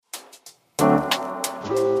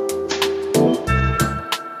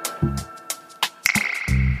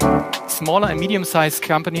smaller and medium-sized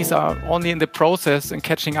companies are only in the process and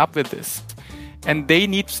catching up with this. And they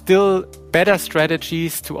need still better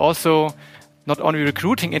strategies to also not only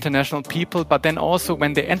recruiting international people, but then also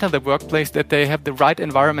when they enter the workplace, that they have the right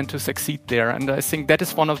environment to succeed there. And I think that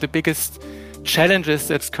is one of the biggest challenges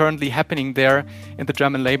that's currently happening there in the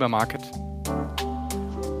German labor market.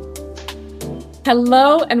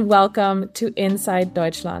 Hello and welcome to Inside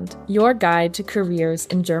Deutschland, your guide to careers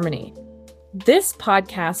in Germany. This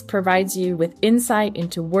podcast provides you with insight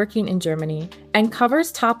into working in Germany and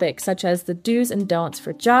covers topics such as the do's and don'ts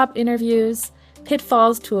for job interviews,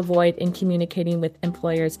 pitfalls to avoid in communicating with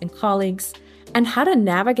employers and colleagues, and how to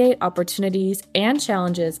navigate opportunities and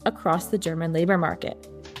challenges across the German labor market.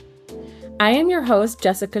 I am your host,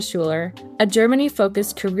 Jessica Schuler, a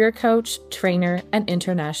Germany-focused career coach, trainer, and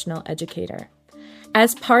international educator.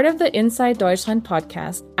 As part of the Inside Deutschland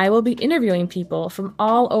podcast, I will be interviewing people from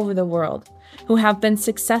all over the world who have been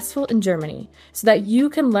successful in Germany so that you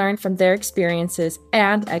can learn from their experiences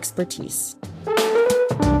and expertise.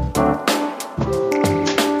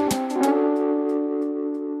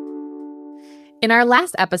 In our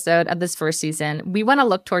last episode of this first season, we want to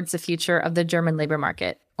look towards the future of the German labor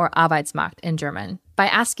market, or Arbeitsmarkt in German, by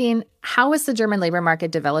asking how is the German labor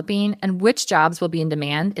market developing and which jobs will be in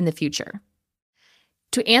demand in the future?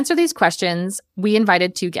 To answer these questions, we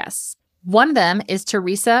invited two guests. One of them is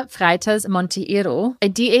Teresa Freitas Monteiro, a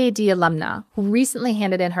DAAD alumna who recently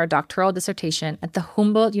handed in her doctoral dissertation at the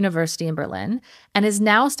Humboldt University in Berlin and is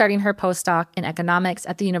now starting her postdoc in economics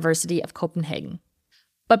at the University of Copenhagen.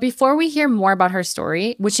 But before we hear more about her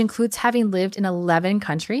story, which includes having lived in 11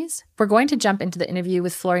 countries, we're going to jump into the interview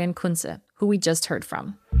with Florian Kunze, who we just heard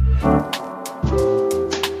from.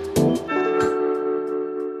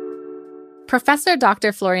 Professor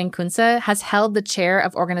Dr. Florian Kunze has held the chair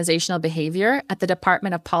of organizational behavior at the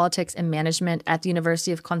Department of Politics and Management at the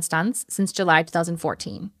University of Konstanz since July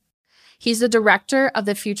 2014. He's the director of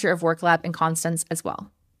the Future of Work Lab in Konstanz as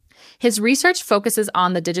well. His research focuses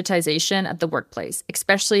on the digitization of the workplace,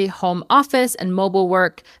 especially home office and mobile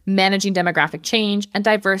work, managing demographic change, and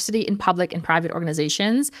diversity in public and private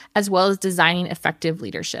organizations, as well as designing effective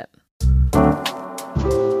leadership.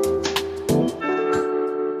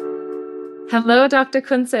 Hello, Dr.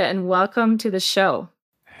 Kunze, and welcome to the show.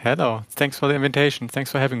 Hello. Thanks for the invitation.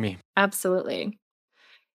 Thanks for having me. Absolutely.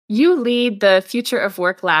 You lead the Future of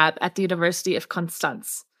Work Lab at the University of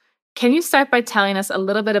Konstanz. Can you start by telling us a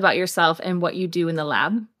little bit about yourself and what you do in the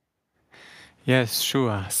lab? Yes,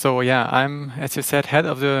 sure. So I'm, as you said, head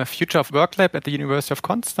of the Future of Work Lab at the University of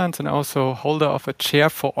Konstanz and also holder of a chair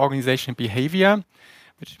for organizational behavior,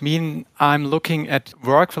 which means I'm looking at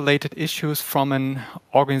work-related issues from an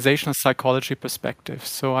organizational psychology perspective.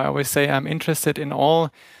 So I always say I'm interested in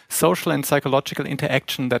all social and psychological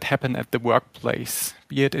interaction that happen at the workplace,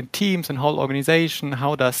 be it in teams and whole organization,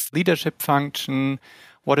 how does leadership function,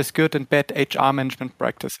 what is good and bad HR management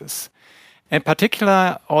practices. In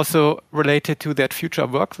particular, also related to that Future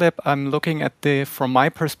of Work Lab, I'm looking at from my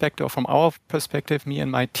perspective, from our perspective, me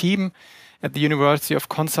and my team at the University of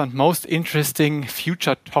Konstanz, most interesting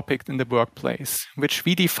future topics in the workplace, which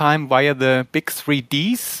we define via the big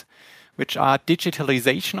 3Ds, which are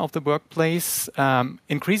digitalization of the workplace,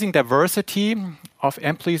 increasing diversity of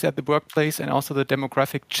employees at the workplace, and also the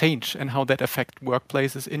demographic change and how that affects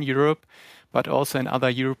workplaces in Europe, but also in other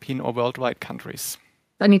European or worldwide countries.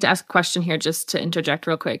 I need to ask a question here just to interject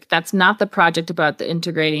real quick. That's not the project about the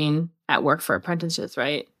integrating at work for apprentices,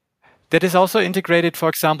 right? That is also integrated, for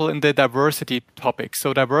example, in the diversity topic.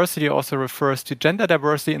 So diversity also refers to gender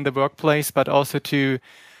diversity in the workplace, but also to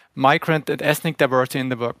migrant and ethnic diversity in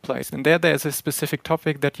the workplace. And there's a specific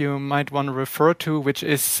topic that you might want to refer to, which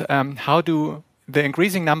is how do the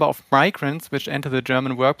increasing number of migrants which enter the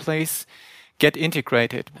German workplace get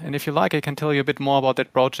integrated. And if you like, I can tell you a bit more about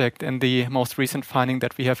that project and the most recent finding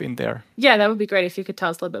that we have in there. Yeah, that would be great if you could tell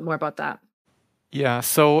us a little bit more about that. Yeah,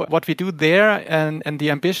 so what we do there and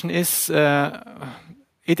the ambition is,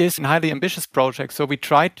 it is a highly ambitious project. So we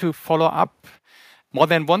try to follow up more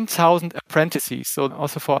than 1,000 apprentices. So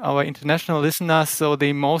also for our international listeners, so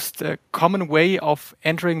the most common way of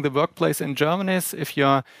entering the workplace in Germany is, if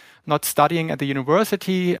you're not studying at the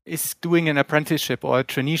university, is doing an apprenticeship or a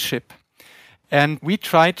traineeship. And we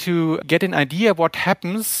try to get an idea what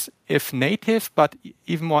happens if native, but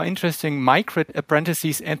even more interesting, migrant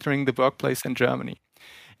apprentices entering the workplace in Germany.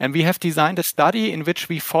 And we have designed a study in which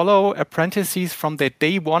we follow apprentices from their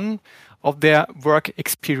day one of their work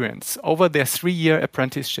experience over their 3-year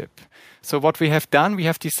apprenticeship. So what we have done, we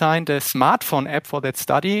have designed a smartphone app for that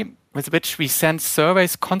study with which we send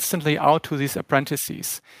surveys constantly out to these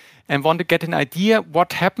apprentices and want to get an idea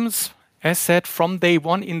what happens as said, from day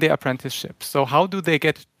one in their apprenticeship. So how do they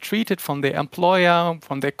get treated from their employer,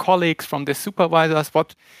 from their colleagues, from their supervisors?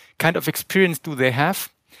 What kind of experience do they have?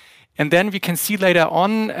 And then we can see later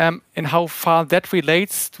on in how far that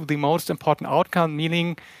relates to the most important outcome,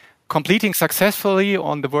 meaning completing successfully,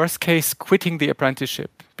 or in the worst case, quitting the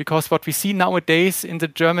apprenticeship. Because what we see nowadays in the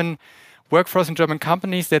German workforce in German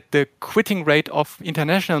companies, that the quitting rate of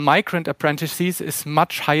international migrant apprentices is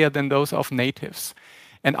much higher than those of natives.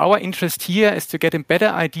 And our interest here is to get a better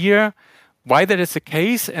idea why that is the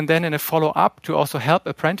case, and then in a follow-up to also help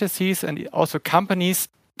apprentices and also companies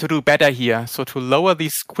to do better here, so to lower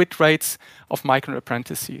these quit rates of migrant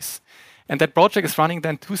apprentices. And that project is running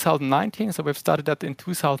then 2019, so we've started that in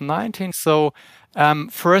 2019. So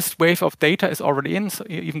first wave of data is already in, so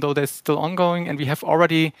even though they're still ongoing, and we have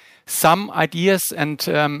already some ideas and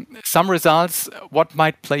some results what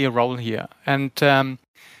might play a role here. And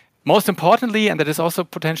most importantly, and that is also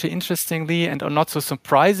potentially interestingly and not so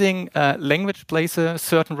surprising, language plays a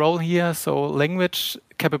certain role here. So language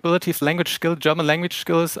capabilities, language skills, German language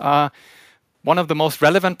skills are one of the most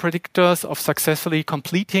relevant predictors of successfully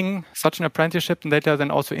completing such an apprenticeship and later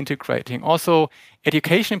then also integrating. Also,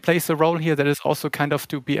 education plays a role here that is also kind of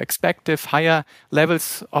to be expected. Higher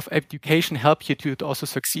levels of education help you to also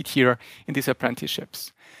succeed here in these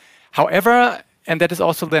apprenticeships. However, and that is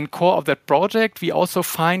also then core of that project, we also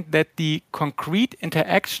find that the concrete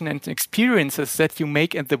interaction and experiences that you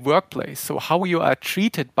make in the workplace, so how you are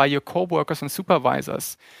treated by your coworkers and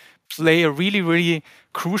supervisors, play a really, really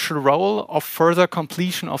crucial role of further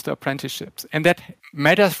completion of the apprenticeships. And that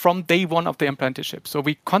matters from day one of the apprenticeship. So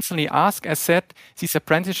we constantly ask, as said, this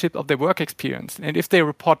apprenticeship of their work experience. And if they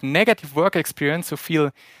report negative work experience or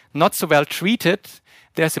feel not so well treated,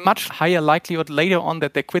 there's a much higher likelihood later on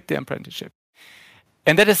that they quit the apprenticeship.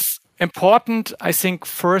 And that is important, I think,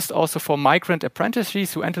 first also for migrant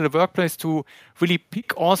apprentices who enter the workplace to really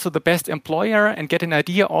pick also the best employer and get an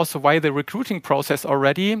idea also why the recruiting process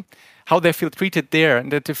already, how they feel treated there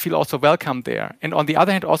and that they feel also welcome there. And on the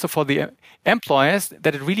other hand, also for the employers,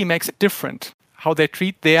 that it really makes it different how they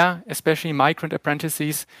treat their, especially migrant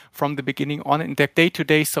apprentices from the beginning on in their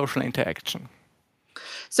day-to-day social interaction.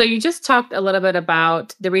 So you just talked a little bit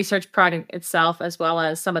about the research project itself, as well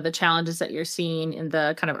as some of the challenges that you're seeing in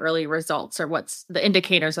the kind of early results, or what's the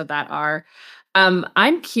indicators of that are.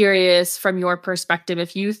 I'm curious from your perspective,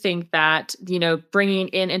 if you think that, bringing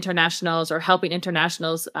in internationals or helping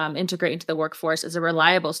internationals integrate into the workforce is a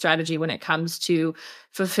reliable strategy when it comes to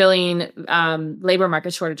fulfilling labor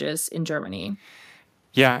market shortages in Germany.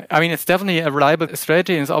 Yeah, I mean, it's definitely a reliable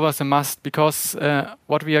strategy and it's always a must because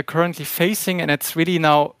what we are currently facing, and it's really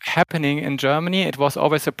now happening in Germany, it was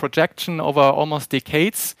always a projection over almost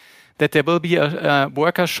decades that there will be a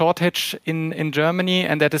worker shortage in Germany,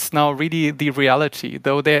 and that is now really the reality,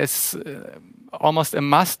 though there is almost a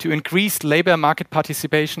must to increase labor market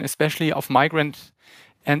participation, especially of migrant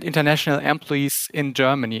and international employees in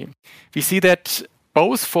Germany. We see that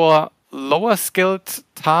both for lower skilled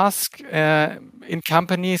tasks in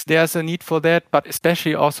companies, there's a need for that, but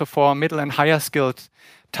especially also for middle and higher skilled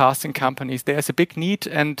tasks in companies. There's a big need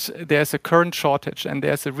and there's a current shortage, and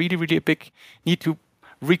there's a really, really big need to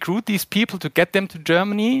recruit these people to get them to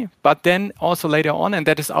Germany, but then also later on, and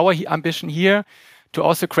that is our ambition here, to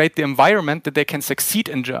also create the environment that they can succeed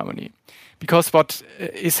in Germany. Because what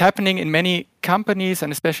is happening in many companies,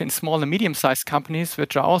 and especially in small and medium-sized companies,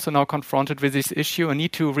 which are also now confronted with this issue and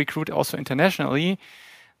need to recruit also internationally,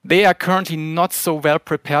 they are currently not so well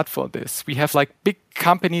prepared for this. We have like big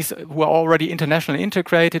companies who are already internationally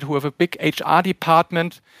integrated, who have a big HR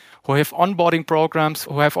department, who have onboarding programs,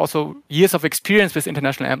 who have also years of experience with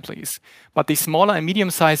international employees. But the smaller and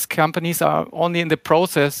medium-sized companies are only in the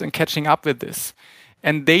process and catching up with this.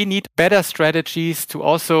 And they need better strategies to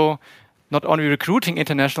also not only recruiting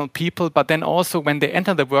international people, but then also when they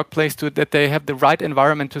enter the workplace, that they have the right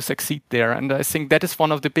environment to succeed there. And I think that is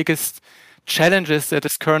one of the biggest challenges that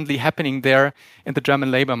is currently happening there in the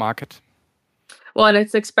German labor market. Well, and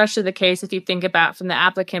it's especially the case if you think about from the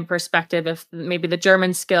applicant perspective, if maybe the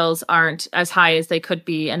German skills aren't as high as they could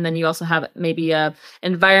be, and then you also have maybe a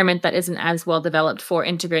environment that isn't as well developed for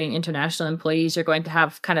integrating international employees, you're going to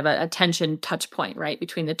have kind of a tension touch point, right,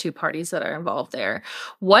 between the two parties that are involved there.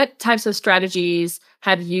 What types of strategies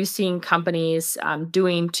have you seen companies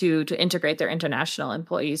doing to integrate their international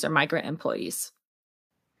employees or migrant employees?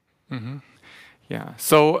 Mm-hmm. Yeah.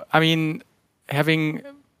 So, I mean, having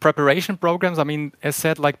preparation programs, I mean, as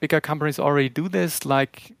said, like bigger companies already do this,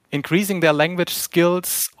 like increasing their language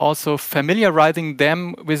skills, also familiarizing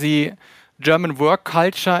them with the German work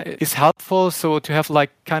culture is helpful. So to have like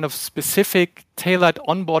kind of specific tailored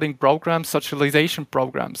onboarding programs, socialization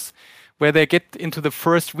programs, where they get into the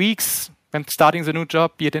first weeks when starting the new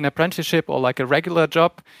job, be it an apprenticeship or like a regular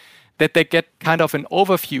job, that they get kind of an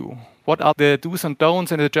overview. What are the do's and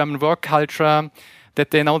don'ts in the German work culture?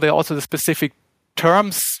 That they know there are also the specific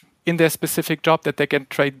terms in their specific job that they can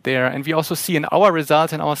trade there. And we also see in our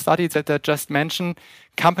results, in our studies that I just mentioned,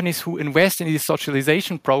 companies who invest in these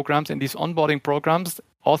socialization programs and these onboarding programs,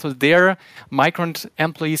 also their migrant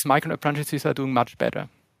employees, migrant apprentices are doing much better.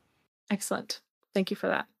 Excellent. Thank you for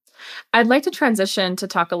that. I'd like to transition to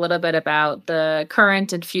talk a little bit about the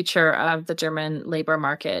current and future of the German labor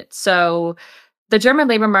market. So the German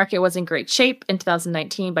labor market was in great shape in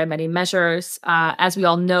 2019 by many measures. As we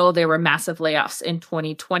all know, there were massive layoffs in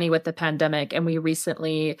 2020 with the pandemic, and we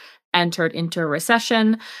recently entered into a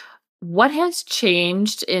recession. What has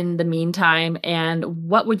changed in the meantime, and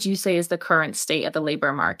what would you say is the current state of the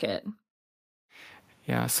labor market?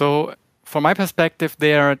 Yeah, so from my perspective,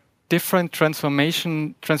 there are different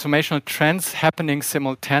transformational trends happening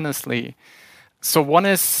simultaneously. So one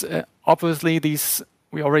is obviously these,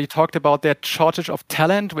 we already talked about that shortage of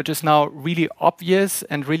talent, which is now really obvious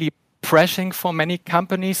and really pressing for many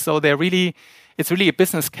companies. So it's really a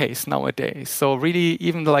business case nowadays. So really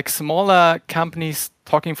even like smaller companies,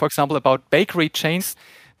 talking for example about bakery chains,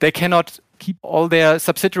 they cannot keep all their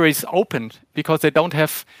subsidiaries open because they don't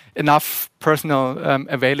have enough personnel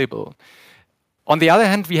available. On the other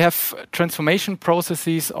hand, we have transformation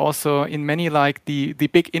processes also in many like the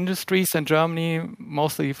big industries in Germany,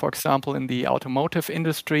 mostly, for example, in the automotive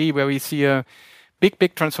industry, where we see a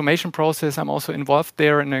big transformation process. I'm also involved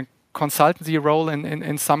there in a consultancy role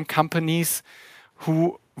in some companies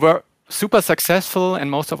who were super successful, and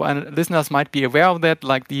most of our listeners might be aware of that,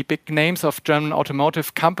 like the big names of German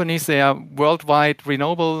automotive companies. They are worldwide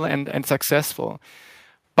renewable and successful.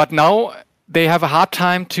 But now they have a hard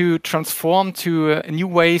time to transform to new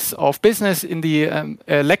ways of business in the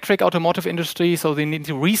electric automotive industry, so they need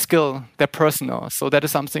to reskill their personnel. So that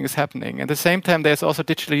is something is happening. At the same time, there's also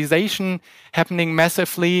digitalization happening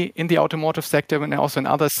massively in the automotive sector and also in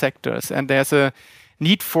other sectors. And there's a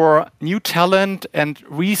need for new talent and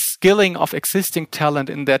reskilling of existing talent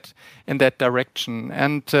in that direction.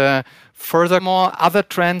 And furthermore, other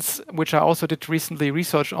trends, which I also did recently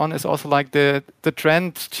research on, is also like the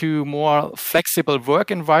trend to more flexible work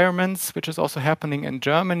environments, which is also happening in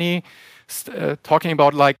Germany. Talking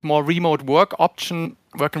about like more remote work option,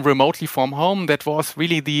 working remotely from home. That was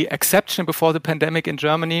really the exception before the pandemic in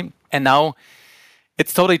Germany. And now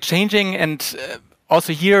it's totally changing. And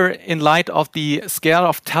also here, in light of the scale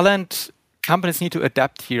of talent, companies need to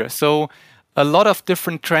adapt here. So a lot of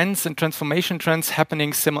different trends and transformation trends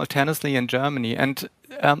happening simultaneously in Germany. And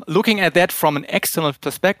looking at that from an external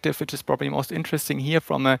perspective, which is probably most interesting here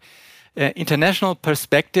from an international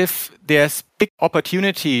perspective, there's big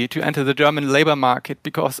opportunity to enter the German labor market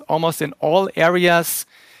because almost in all areas,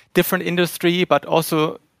 different industry, but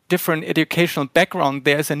also different educational background,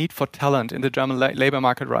 there's a need for talent in the German labor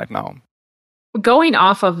market right now. Going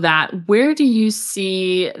off of that, where do you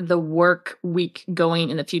see the work week going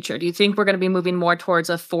in the future? Do you think we're going to be moving more towards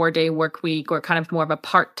a 4-day work week or kind of more of a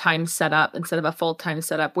part-time setup instead of a full-time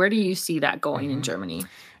setup? Where do you see that going in Germany?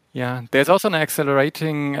 Yeah, there's also an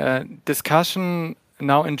accelerating discussion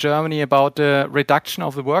now in Germany about the reduction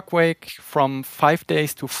of the work week from 5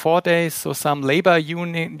 days to 4 days. So some labor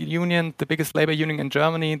union, the biggest labor union in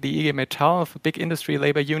Germany, the IG Metall, the big industry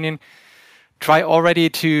labor union, try already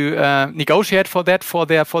to negotiate for that for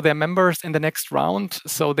their members in the next round.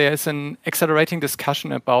 So there's an accelerating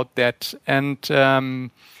discussion about that. And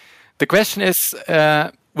the question is,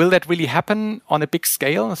 will that really happen on a big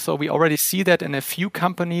scale? So we already see that in a few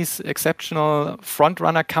companies, exceptional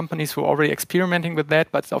front-runner companies who are already experimenting with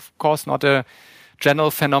that, but it's of course not a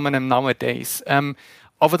general phenomenon nowadays.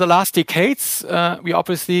 Over the last decades, we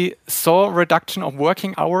obviously saw a reduction of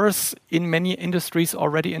working hours in many industries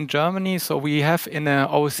already in Germany. So we have in an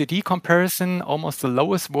OECD comparison almost the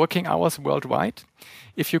lowest working hours worldwide,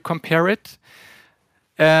 if you compare it.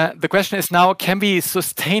 The question is now, can we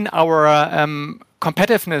sustain our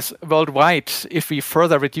competitiveness worldwide if we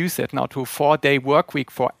further reduce it now to a 4-day work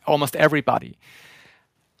week for almost everybody?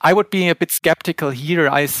 I would be a bit skeptical here.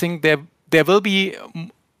 I think there will be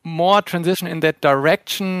more transition in that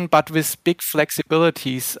direction, but with big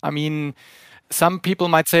flexibilities. I mean, some people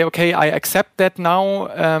might say, okay, I accept that now,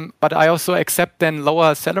 but I also accept then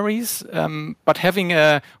lower salaries. But having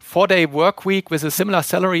a 4-day work week with a similar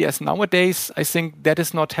salary as nowadays, I think that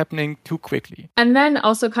is not happening too quickly. And then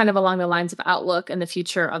also kind of along the lines of outlook and the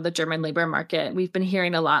future of the German labor market, we've been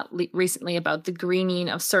hearing a lot recently about the greening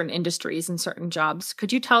of certain industries and certain jobs.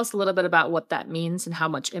 Could you tell us a little bit about what that means and how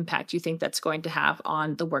much impact you think that's going to have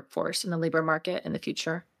on the workforce and the labor market in the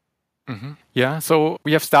future? Yeah, so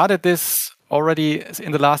we have started this already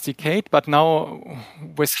in the last decade, but now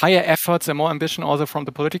with higher efforts and more ambition also from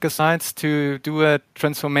the political sides to do a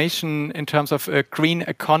transformation in terms of a green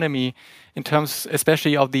economy, in terms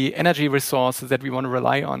especially of the energy resources that we want to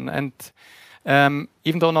rely on. And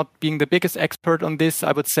even though not being the biggest expert on this,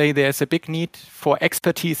 I would say there's a big need for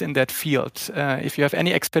expertise in that field. If you have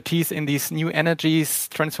any expertise in these new energies,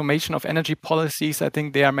 transformation of energy policies, I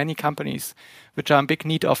think there are many companies which are in big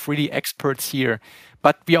need of really experts here.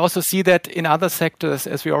 But we also see that in other sectors,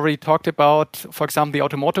 as we already talked about, for example, the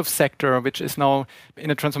automotive sector, which is now in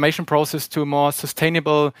a transformation process to more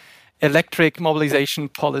sustainable electric mobilization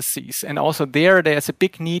policies. And also there's a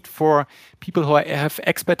big need for people who have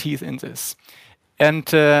expertise in this.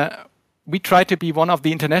 And we try to be one of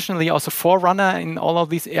the internationally also forerunner in all of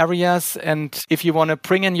these areas. And if you want to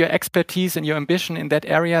bring in your expertise and your ambition in that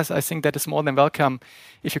areas, I think that is more than welcome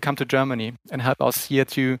if you come to Germany and help us here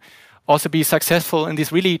to also be successful in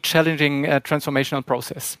this really challenging transformational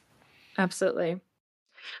process. Absolutely.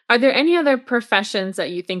 Are there any other professions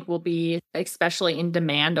that you think will be especially in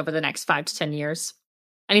demand over the next 5 to 10 years?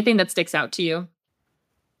 Anything that sticks out to you?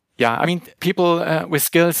 Yeah, I mean, people with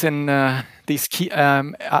skills in these key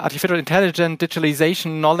artificial intelligence,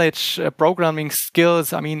 digitalization, knowledge, programming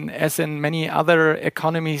skills. I mean, as in many other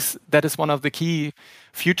economies, that is one of the key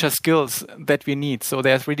future skills that we need. So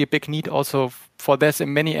there's really a big need also for this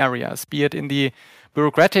in many areas, be it in the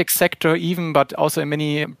bureaucratic sector even, but also in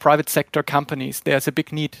many private sector companies. There's a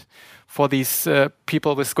big need for these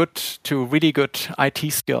people with good to really good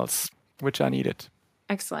IT skills, which are needed.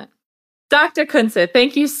 Excellent. Dr. Kunze,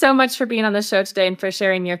 thank you so much for being on the show today and for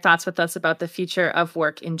sharing your thoughts with us about the future of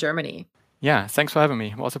work in Germany. Yeah, thanks for having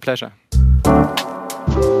me. It was a pleasure.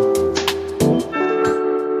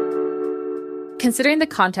 Considering the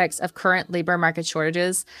context of current labor market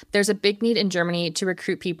shortages, there's a big need in Germany to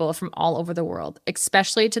recruit people from all over the world,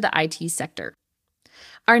 especially to the IT sector.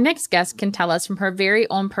 Our next guest can tell us from her very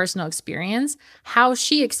own personal experience how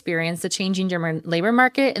she experienced the changing German labor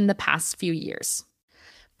market in the past few years.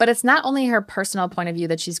 But it's not only her personal point of view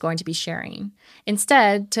that she's going to be sharing.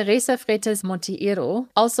 Instead, Teresa Freitas Monteiro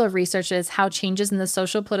also researches how changes in the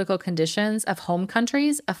social political conditions of home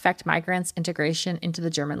countries affect migrants' integration into the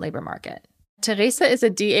German labor market. Teresa is a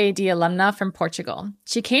DAD alumna from Portugal.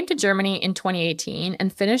 She came to Germany in 2018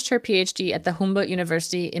 and finished her PhD at the Humboldt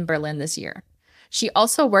University in Berlin this year. She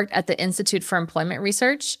also worked at the Institute for Employment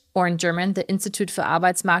Research, or in German, the Institut für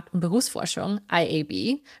Arbeitsmarkt und Berufsforschung,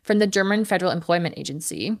 IAB, from the German Federal Employment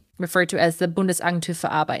Agency, referred to as the Bundesagentur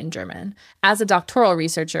für Arbeit in German, as a doctoral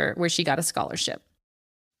researcher where she got a scholarship.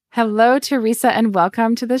 Hello, Teresa, and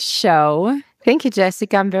welcome to the show. Thank you,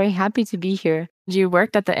 Jessica. I'm very happy to be here. You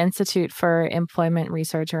worked at the Institute for Employment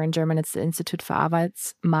Research, or in German, it's the Institut für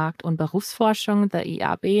Arbeitsmarkt und Berufsforschung, the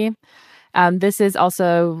IAB. This is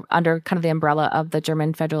also under kind of the umbrella of the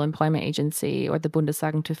German Federal Employment Agency, or the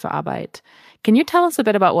Bundesagentur für Arbeit. Can you tell us a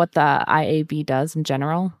bit about what the IAB does in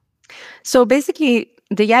general? So basically,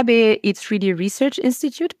 the IAB, it's really a research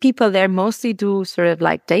institute. People there mostly do sort of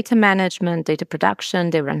like data management, data production.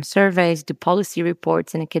 They run surveys, do policy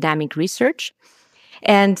reports, and academic research.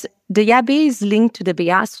 And the IAB is linked to the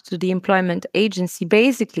BA, to the employment agency,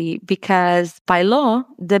 basically because by law,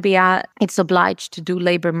 the BA it's obliged to do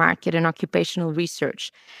labor market and occupational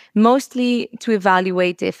research, mostly to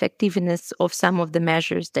evaluate the effectiveness of some of the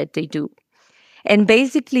measures that they do. And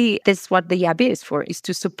basically, that's what the IAB is for, is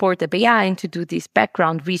to support the BA and to do this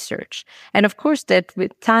background research. And of course, that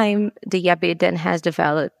with time, the IAB then has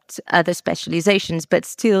developed other specializations, but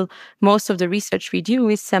still, most of the research we do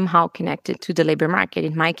is somehow connected to the labor market.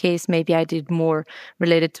 In my case, maybe I did more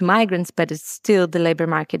related to migrants, but it's still the labor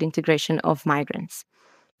market integration of migrants.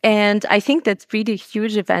 And I think that's really a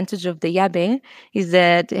huge advantage of the IAB is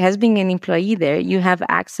that as being an employee there, you have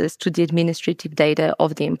access to the administrative data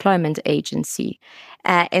of the employment agency.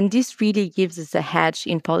 And this really gives us a hedge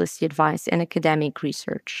in policy advice and academic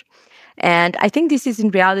research. And I think this is in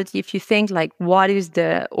reality, if you think like what is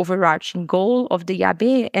the overarching goal of the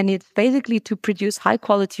IAB, and it's basically to produce high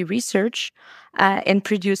quality research and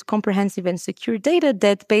produce comprehensive and secure data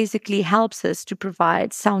that basically helps us to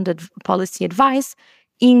provide sound policy advice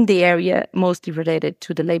in the area mostly related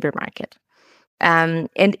to the labor market.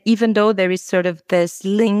 And even though there is sort of this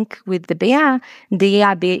link with the BA, the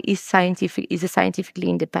IAB is a scientifically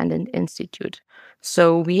independent institute.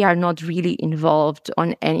 So we are not really involved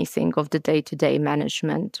on anything of the day-to-day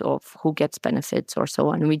management of who gets benefits or so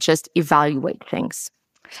on. We just evaluate things.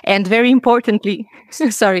 And very importantly,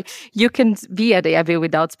 sorry, you can be at the IAB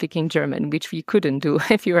without speaking German, which we couldn't do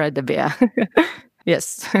if you were at the BA.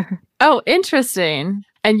 Yes. Oh, interesting.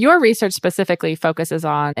 And your research specifically focuses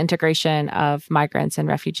on integration of migrants and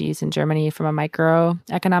refugees in Germany from a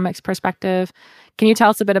microeconomics perspective. Can you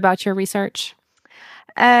tell us a bit about your research?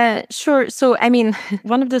 Sure. So, I mean,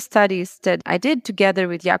 one of the studies that I did together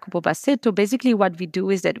with Jacopo Bassetto, basically what we do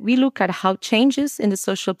is that we look at how changes in the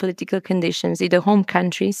social political conditions in the home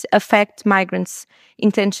countries affect migrants'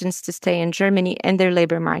 intentions to stay in Germany and their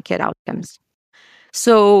labor market outcomes.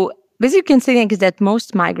 So, basically, you can say that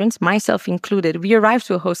most migrants, myself included, we arrive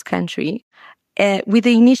to a host country with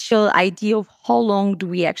the initial idea of how long do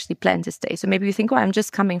we actually plan to stay. So maybe we think, oh, I'm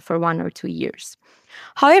just coming for 1 or 2 years.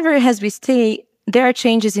 However, as we stay, there are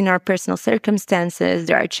changes in our personal circumstances.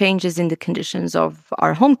 There are changes in the conditions of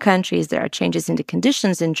our home countries. There are changes in the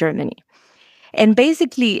conditions in Germany. And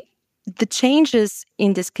basically, the changes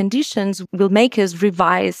in these conditions will make us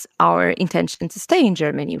revise our intention to stay in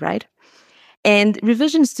Germany, right? And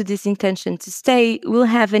revisions to this intention to stay will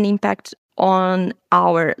have an impact on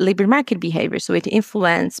our labor market behavior. So it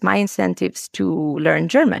influences my incentives to learn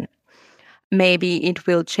German. Maybe it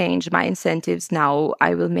will change my incentives. Now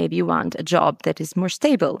I will maybe want a job that is more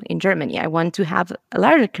stable in Germany. I want to have a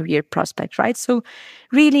larger career prospect, right? So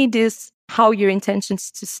really this, how your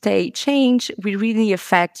intentions to stay change, will really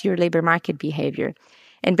affect your labor market behavior.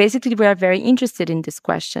 And basically we are very interested in this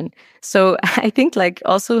question. So I think like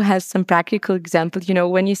also has some practical examples,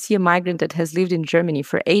 when you see a migrant that has lived in Germany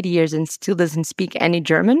for 8 years and still doesn't speak any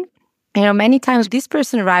German, many times this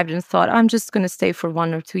person arrived and thought, I'm just going to stay for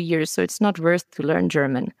 1 or 2 years, so it's not worth to learn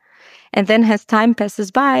German. And then as time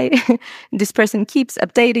passes by, this person keeps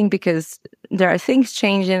updating because there are things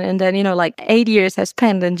changing. And then, like 8 years has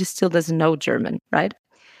spent and just still doesn't know German, right?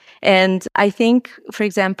 And I think, for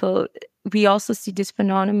example, we also see this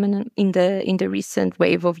phenomenon in the recent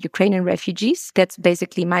wave of Ukrainian refugees that's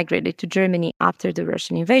basically migrated to Germany after the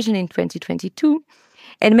Russian invasion in 2022.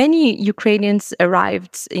 And many Ukrainians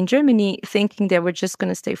arrived in Germany thinking they were just going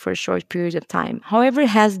to stay for a short period of time. However,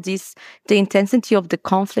 the intensity of the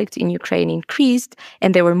conflict in Ukraine increased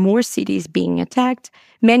and there were more cities being attacked,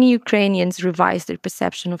 many Ukrainians revised their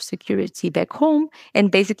perception of security back home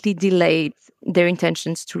and basically delayed their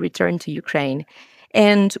intentions to return to Ukraine.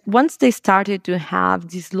 And once they started to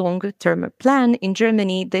have this longer term plan in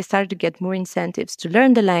Germany, they started to get more incentives to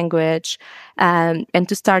learn the language and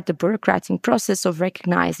to start the bureaucratic process of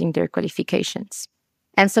recognizing their qualifications.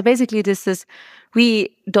 And so basically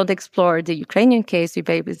we don't explore the Ukrainian case. We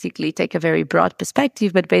basically take a very broad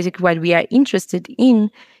perspective, but basically what we are interested in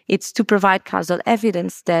is to provide causal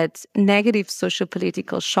evidence that negative social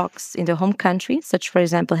political shocks in the home country, such for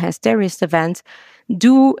example as terrorist events,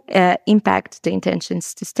 do impact the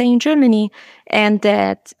intentions to stay in Germany, and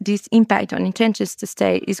that this impact on intentions to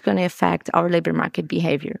stay is going to affect our labor market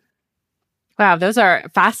behavior. Wow, those are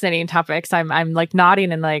fascinating topics. I'm like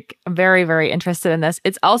nodding and like very, very interested in this.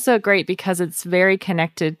 It's also great because it's very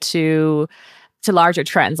connected to larger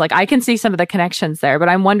trends. Like I can see some of the connections there, but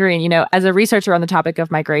I'm wondering, as a researcher on the topic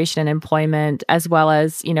of migration and employment, as well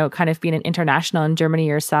as, kind of being an international in Germany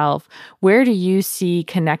yourself, where do you see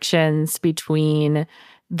connections between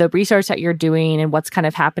the research that you're doing and what's kind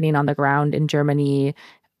of happening on the ground in Germany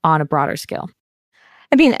on a broader scale?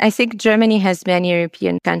 I think Germany, has many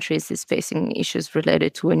European countries, is facing issues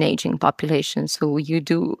related to an aging population. So you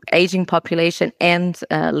do aging population and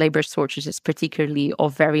labor shortages, particularly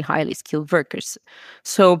of very highly skilled workers.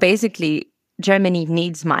 So basically, Germany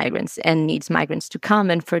needs migrants and needs migrants to come.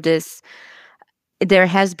 And for this, there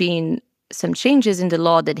has been some changes in the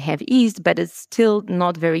law that have eased, but it's still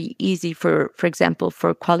not very easy for example,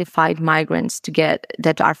 for qualified migrants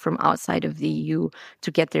that are from outside of the EU to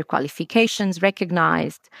get their qualifications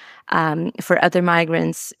recognized. For other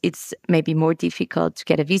migrants, it's maybe more difficult to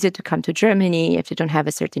get a visa to come to Germany if they don't have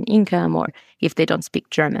a certain income or if they don't speak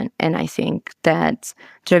German. And I think that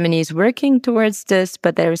Germany is working towards this,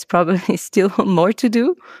 but there is probably still more to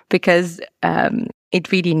do because it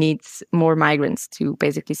really needs more migrants to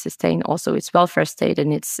basically sustain also its welfare state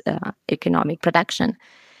and its economic production.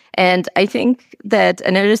 And I think that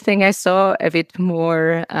another thing I saw a bit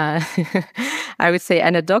more, I would say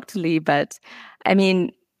anecdotally, but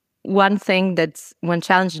one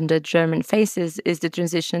challenge that Germany faces is the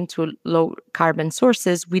transition to low carbon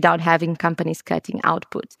sources without having companies cutting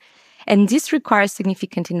output. And this requires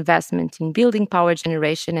significant investment in building power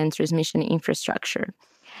generation and transmission infrastructure.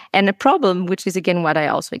 And the problem, which is again what I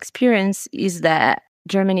also experience, is that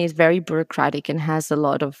Germany is very bureaucratic and has a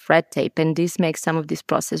lot of red tape, and this makes some of this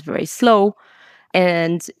process very slow.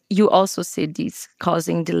 And you also see this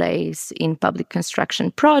causing delays in public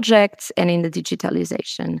construction projects and in the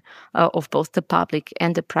digitalization of both the public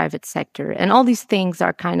and the private sector. And all these things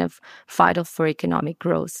are kind of vital for economic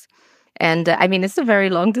growth. And I mean, it's a very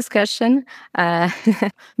long discussion,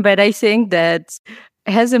 but I think that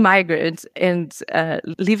as a migrant and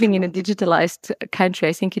living in a digitalized country,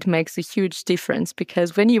 I think it makes a huge difference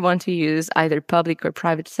because when you want to use either public or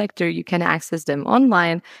private sector, you can access them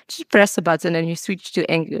online. Just press a button and you switch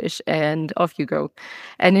to English and off you go.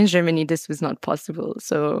 And in Germany, this was not possible.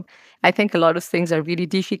 So I think a lot of things are really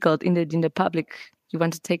difficult in the public. You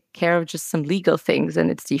want to take care of just some legal things, and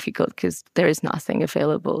it's difficult because there is nothing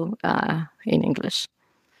available in English.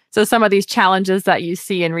 So some of these challenges that you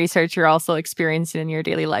see in research, you're also experiencing in your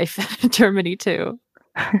daily life in Germany too.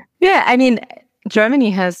 Yeah, I mean, Germany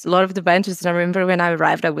has a lot of advantages. I remember when I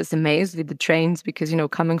arrived, I was amazed with the trains because,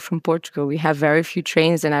 coming from Portugal, we have very few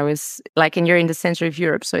trains. And I was like, and you're in the center of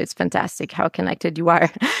Europe, so it's fantastic how connected you are.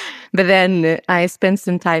 But then I spent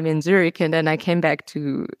some time in Zurich and then I came back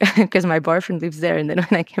to, because my boyfriend lives there. And then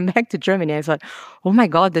when I came back to Germany, I thought, oh my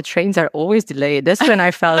God, the trains are always delayed. That's when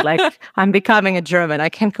I felt like I'm becoming a German. I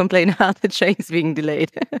can't complain about the trains being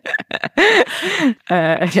delayed.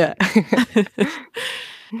 Yeah.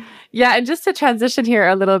 Yeah, and just to transition here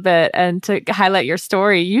a little bit and to highlight your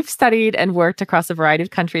story, you've studied and worked across a variety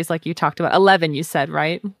of countries like you talked about. 11, you said,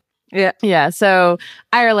 right? Yeah. Yeah. So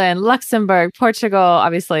Ireland, Luxembourg, Portugal,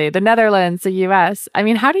 obviously, the Netherlands, the US. I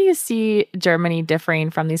mean, how do you see Germany differing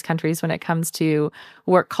from these countries when it comes to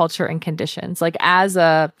work culture and conditions? Like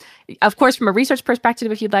of course, from a research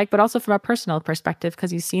perspective, if you'd like, but also from a personal perspective,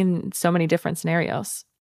 because you've seen so many different scenarios.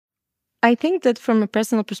 I think that from a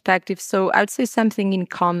personal perspective, so I would say something in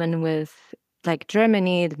common with like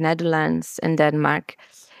Germany, the Netherlands, and Denmark.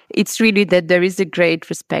 It's really that there is a great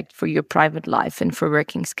respect for your private life and for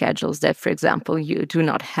working schedules that, for example, you do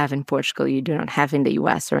not have in Portugal, you do not have in the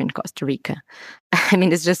US or in Costa Rica. I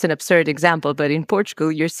mean, it's just an absurd example, but in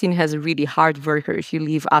Portugal, you're seen as a really hard worker if you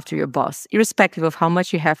leave after your boss, irrespective of how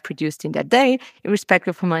much you have produced in that day,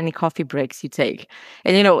 irrespective of how many coffee breaks you take.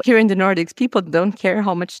 And, here in the Nordics, people don't care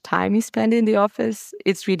how much time you spend in the office.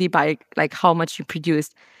 It's really by like how much you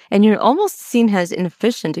produced. And you're almost seen as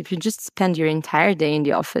inefficient if you just spend your entire day in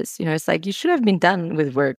the office. It's like you should have been done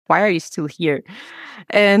with work. Why are you still here?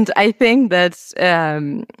 And I think that's,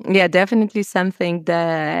 definitely something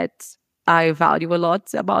that I value a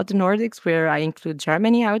lot about the Nordics, where I include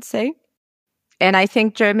Germany, I would say. And I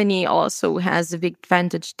think Germany also has a big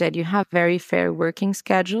advantage that you have very fair working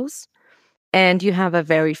schedules and you have a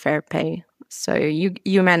very fair pay. So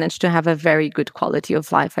you manage to have a very good quality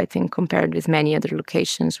of life, I think, compared with many other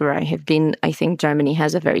locations where I have been. I think Germany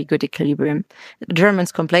has a very good equilibrium. The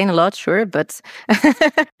Germans complain a lot, sure, but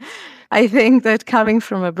I think that coming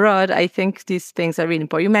from abroad, I think these things are really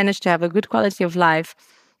important. You manage to have a good quality of life.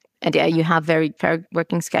 And you have very fair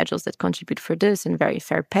working schedules that contribute for this and very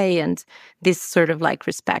fair pay and this sort of like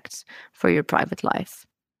respect for your private life.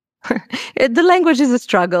 The language is a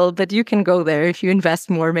struggle, but you can go there if you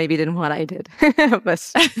invest more maybe than what I did.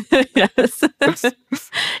 But yes,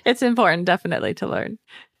 it's important definitely to learn.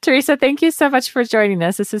 Teresa, thank you so much for joining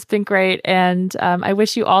us. This has been great. And I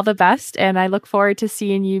wish you all the best. And I look forward to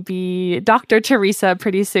seeing you be Dr. Teresa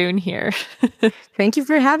pretty soon here. Thank you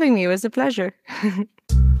for having me. It was a pleasure.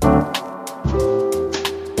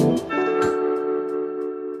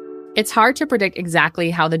 It's hard to predict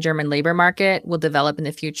exactly how the German labor market will develop in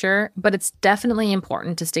the future, but it's definitely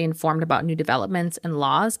important to stay informed about new developments and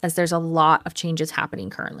laws as there's a lot of changes happening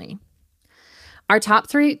currently. Our top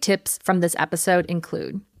 3 tips from this episode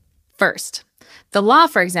include: first, the law,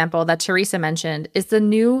 for example, that Teresa mentioned is the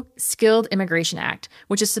new Skilled Immigration Act,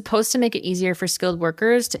 which is supposed to make it easier for skilled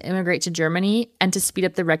workers to immigrate to Germany and to speed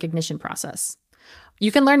up the recognition process.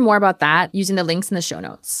 You can learn more about that using the links in the show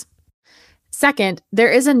notes. Second,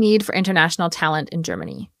 there is a need for international talent in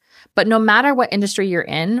Germany. But no matter what industry you're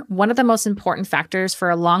in, one of the most important factors for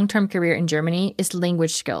a long-term career in Germany is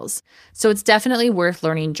language skills. So it's definitely worth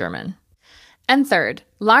learning German. And third,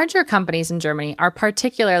 larger companies in Germany are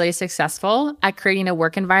particularly successful at creating a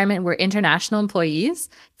work environment where international employees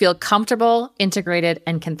feel comfortable, integrated,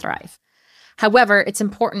 and can thrive. However, it's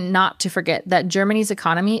important not to forget that Germany's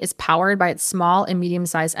economy is powered by its small and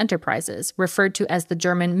medium-sized enterprises, referred to as the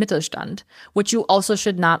German Mittelstand, which you also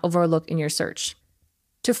should not overlook in your search.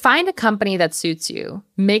 To find a company that suits you,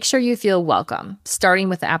 make sure you feel welcome, starting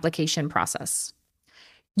with the application process.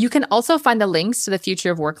 You can also find the links to the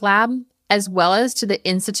Future of Work Lab, as well as to the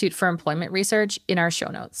Institute for Employment Research in our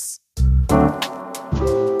show notes.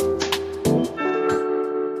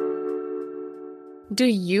 Do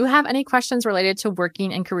you have any questions related to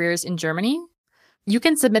working and careers in Germany? You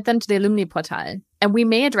can submit them to the Alumni Portal, and we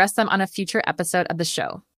may address them on a future episode of the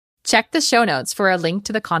show. Check the show notes for a link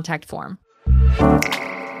to the contact form.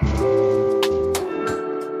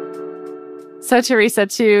 So Teresa,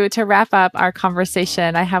 to wrap up our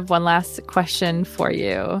conversation, I have one last question for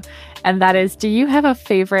you. And that is, do you have a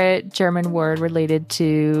favorite German word related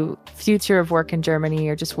to future of work in Germany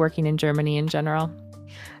or just working in Germany in general?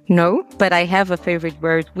 No, but I have a favorite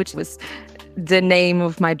word, which was the name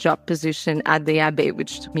of my job position at the AB,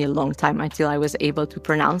 which took me a long time until I was able to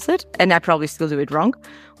pronounce it. And I probably still do it wrong,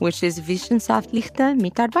 which is Wissenschaftliche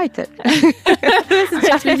Mitarbeiter.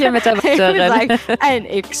 Wissenschaftliche Mitarbeiterin. It was like an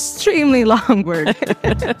extremely long word.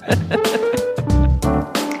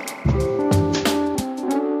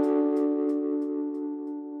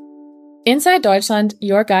 Inside Deutschland,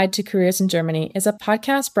 Your Guide to Careers in Germany is a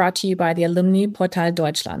podcast brought to you by the Alumni Portal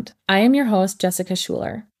Deutschland. I am your host, Jessica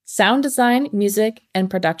Schuler. Sound design, music, and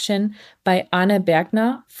production by Anne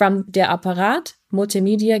Bergner from Der Apparat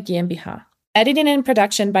Multimedia GmbH. Editing and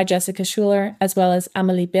production by Jessica Schuler, as well as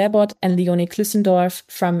Amelie Berbot and Leonie Klüssendorf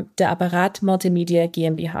from Der Apparat Multimedia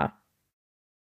GmbH.